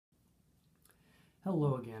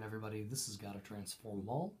Hello again, everybody. This has got to transform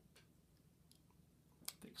all.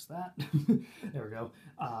 Fix that. There we go.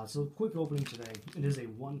 So quick opening today. It is a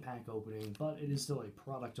one-pack opening, but it is still a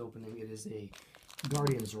product opening. It is a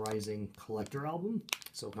Guardians Rising collector album.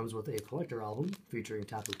 So it comes with a collector album featuring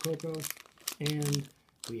Tapu Koko, and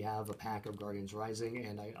we have a pack of Guardians Rising,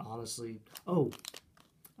 and I honestly...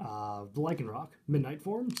 Lycanroc, Midnight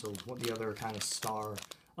Form, so what the other kind of star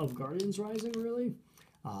of Guardians Rising, really,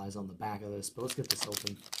 is on the back of this. But let's get this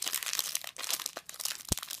open.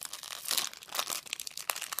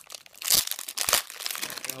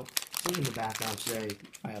 There we go. So in the background today,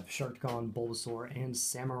 I have Sharkticon, Bulbasaur, and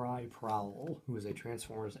Samurai Prowl, who is a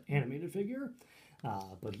Transformers animated figure.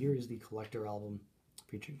 But here is the collector album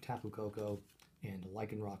featuring Tapu Koko and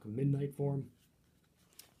Lycanroc Midnight Form.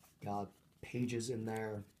 Got pages in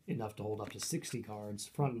there, enough to hold up to 60 cards,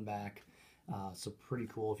 front and back. So pretty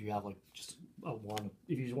cool if you have like just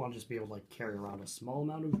if you just want to just be able to like carry around a small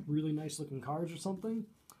amount of really nice looking cards or something.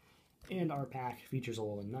 And our pack features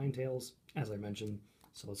Alolan Ninetales, as I mentioned.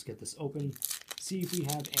 So let's get this open, see if we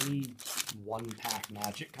have any one pack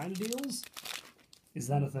magic kind of deals. Is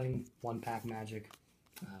that a thing? One pack magic.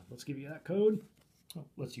 Let's give you that code. Oh,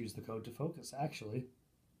 let's use the code to focus, actually.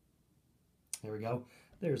 There we go.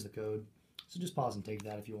 There's the code. So just pause and take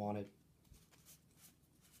that if you want it.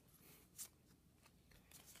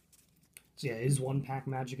 So yeah, is one pack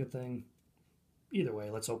magic a thing? Either way,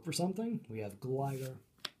 let's hope for something. We have Gligar,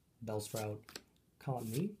 Bellsprout,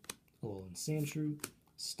 Cottonee, Alolan Sandshrew,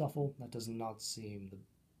 Stuffle. That does not seem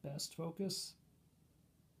the best focus.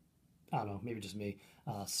 I don't know, maybe just me.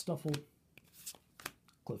 Stuffle,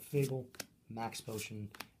 Clefable, Max Potion,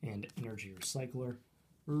 and Energy Recycler.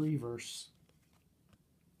 Reverse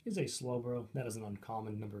is a Slowbro. That is an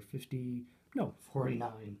uncommon, number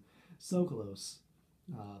 49. So close.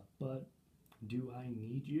 But do I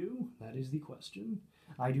need you? That is the question.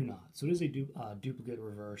 I do not. So it is a duplicate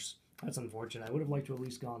reverse. That's unfortunate. I would have liked to at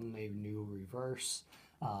least gotten a new reverse.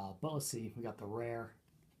 But let's see. We got the rare,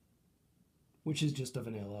 which is just a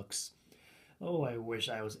Vanillux. Oh, I wish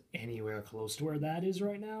I was anywhere close to where that is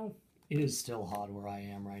right now. It is still hot where I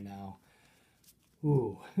am right now.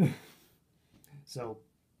 Ooh. So,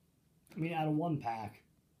 I mean, out of one pack,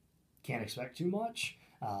 can't expect too much,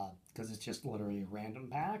 because it's just literally a random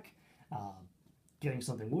pack. Getting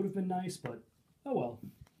something would have been nice, but oh well.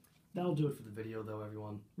 That'll do it for the video, though,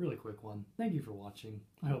 everyone. Really quick one. Thank you for watching.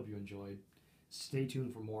 I hope you enjoyed. Stay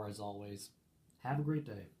tuned for more, as always. Have a great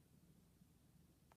day.